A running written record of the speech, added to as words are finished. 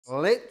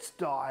Let's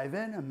dive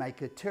in and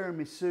make a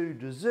tiramisu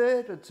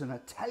dessert. It's an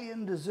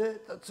Italian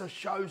dessert that's a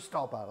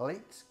showstopper.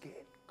 Let's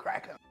get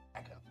cracking.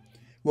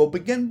 We'll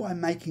begin by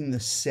making the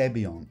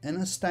sabayon. In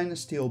a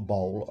stainless steel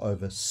bowl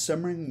over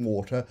simmering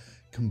water,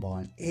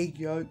 combine egg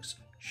yolks,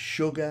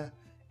 sugar,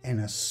 and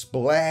a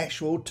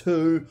splash or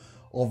two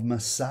of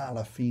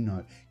masala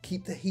fino.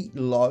 Keep the heat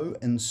low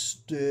and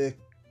stir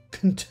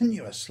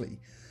continuously.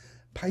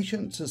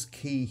 Patience is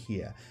key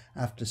here.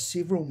 After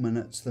several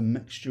minutes, the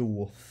mixture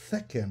will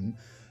thicken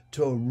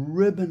to a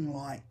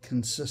ribbon-like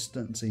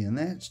consistency, and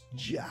that's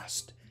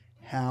just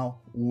how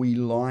we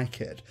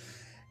like it.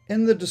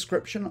 In the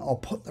description, I'll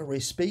put the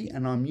recipe,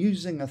 and I'm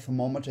using a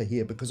thermometer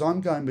here because I'm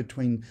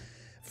going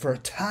for a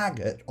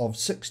target of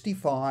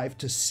 65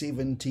 to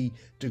 70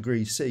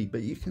 degrees C.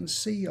 But you can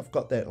see I've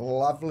got that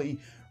lovely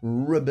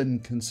ribbon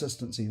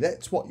consistency.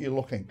 That's what you're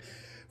looking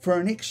for.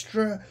 An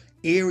extra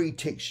airy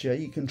texture,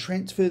 you can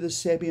transfer the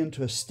sabayon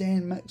to a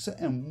stand mixer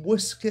and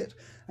whisk it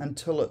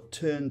until it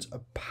turns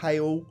a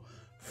pale,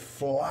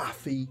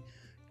 fluffy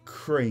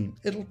cream.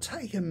 It'll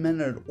take a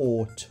minute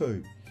or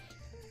two.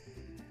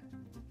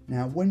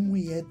 Now, when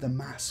we add the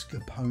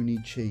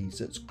mascarpone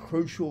cheese, it's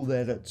crucial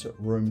that it's at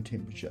room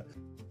temperature.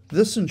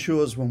 This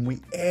ensures when we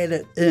add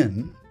it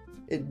in,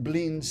 it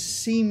blends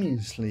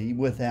seamlessly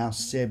with our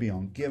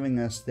sabayon, giving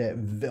us that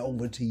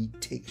velvety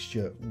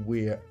texture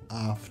we're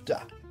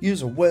after.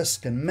 Use a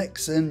whisk and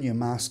mix in your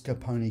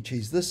mascarpone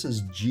cheese. This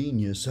is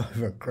genius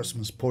over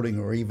Christmas pudding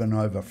or even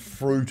over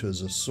fruit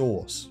as a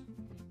sauce.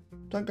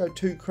 Don't go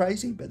too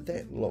crazy, but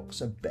that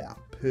looks about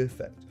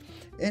perfect.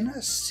 In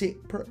a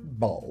separate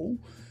bowl,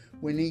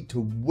 we need to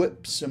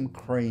whip some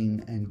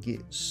cream and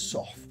get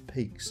soft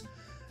peaks.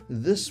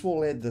 This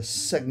will add the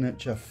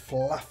signature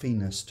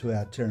fluffiness to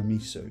our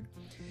tiramisu.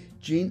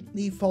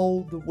 Gently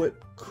fold the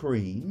whipped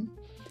cream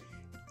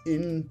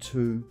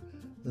into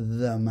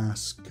the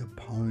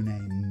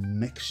mascarpone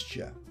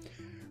mixture.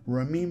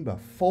 Remember,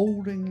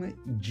 folding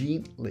it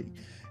gently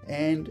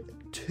and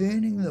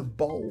turning the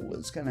bowl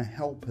is going to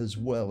help as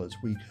well as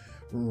we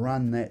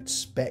run that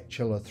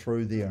spatula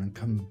through there and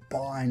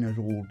combine it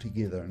all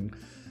together, and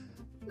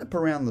nip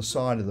around the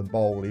side of the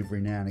bowl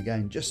every now and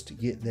again just to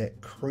get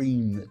that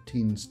cream that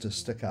tends to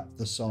stick up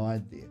the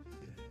side there.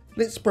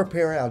 Let's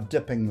prepare our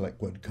dipping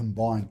liquid.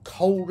 Combine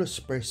cold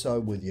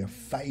espresso with your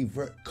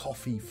favourite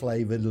coffee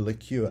flavoured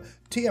liqueur.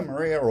 Tia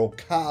Maria or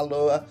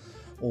Kahlua,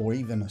 or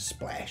even a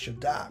splash of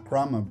dark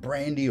rum or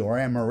brandy or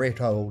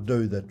Amaretto will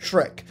do the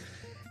trick.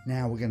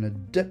 Now we're going to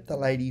dip the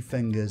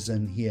ladyfingers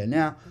in here.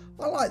 Now,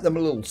 I like them a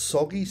little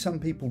soggy, some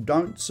people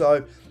don't,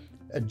 so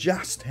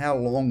adjust how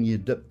long you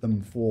dip them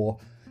for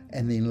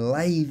and then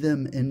lay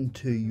them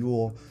into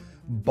your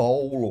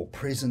bowl or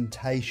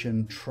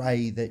presentation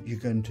tray that you're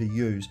going to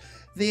use.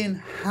 Then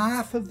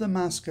half of the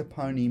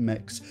mascarpone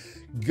mix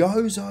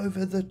goes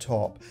over the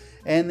top,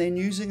 and then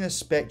using a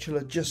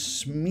spatula just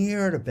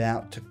smear it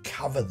about to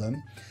cover them.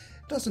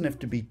 It doesn't have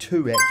to be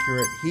too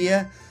accurate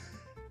here.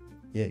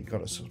 Yeah, you got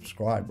to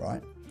subscribe,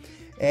 right?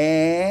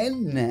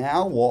 And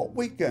now what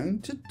we're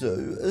going to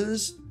do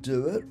is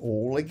do it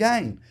all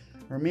again.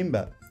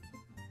 Remember,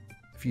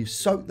 if you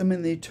soak them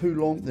in there too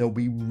long, they'll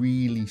be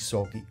really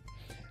soggy.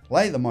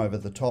 Lay them over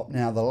the top.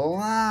 Now the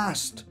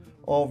last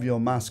of your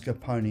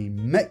mascarpone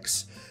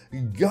mix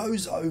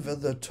goes over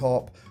the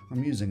top.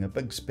 I'm using a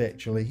big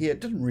spatula here. It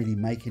didn't really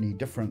make any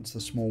difference,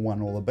 the small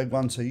one or the big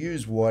one, so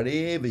use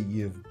whatever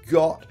you've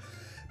got.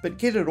 But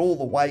get it all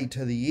the way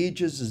to the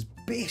edges as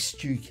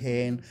best you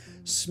can.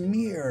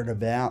 Smear it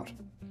about.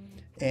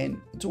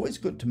 And it's always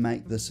good to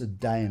make this a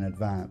day in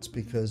advance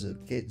because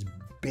it gets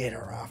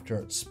better after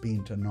it's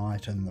spent a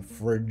night in the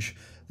fridge.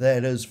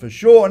 That is for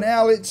sure.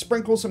 Now let's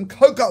sprinkle some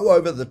cocoa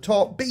over the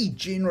top. Be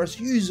generous.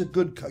 Use a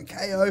good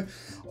cacao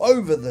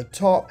over the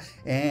top.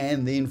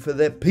 And then for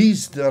the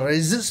piece de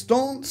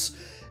resistance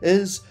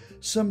is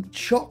some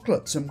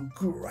chocolate, some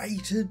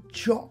grated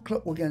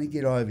chocolate we're going to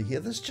get over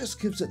here. This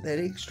just gives it that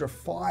extra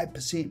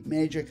 5%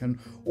 magic, and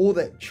all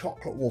that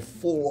chocolate will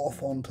fall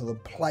off onto the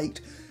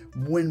plate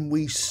when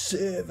we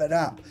serve it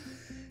up.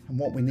 And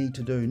what we need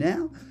to do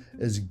now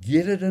is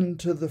get it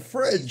into the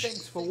fridge.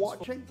 Thanks for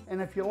watching,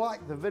 and if you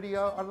like the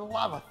video, I'd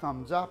love a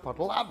thumbs up, I'd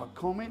love a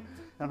comment,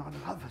 and I'd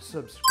love a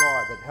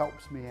subscribe. It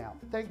helps me out.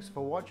 Thanks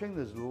for watching.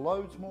 There's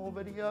loads more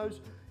videos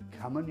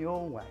coming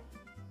your way.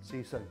 See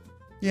you soon.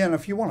 Yeah, and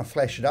if you want to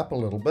flash it up a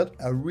little bit,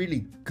 a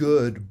really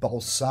good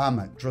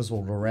balsamic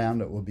drizzled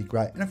around it would be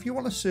great. And if you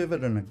want to serve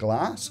it in a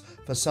glass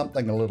for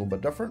something a little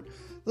bit different,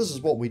 this is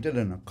what we did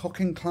in a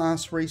cooking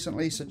class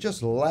recently, so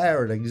just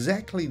layer it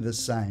exactly the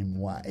same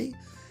way.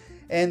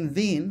 And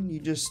then you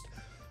just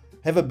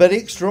have a bit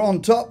extra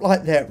on top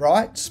like that,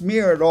 right?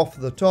 Smear it off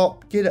the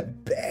top, get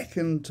it back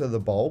into the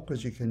bowl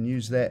because you can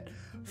use that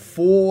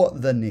for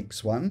the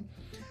next one.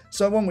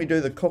 So when we do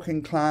the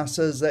cooking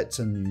classes, that's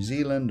in New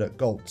Zealand at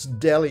Gault's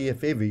Deli.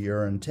 If ever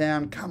you're in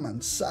town, come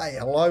and say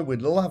hello.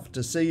 We'd love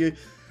to see you.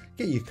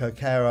 Get your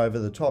cacao over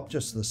the top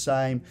just the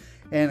same.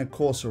 And of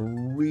course, a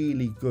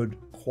really good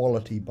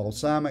quality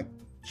balsamic.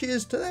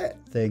 Cheers to that.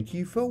 Thank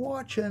you for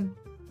watching.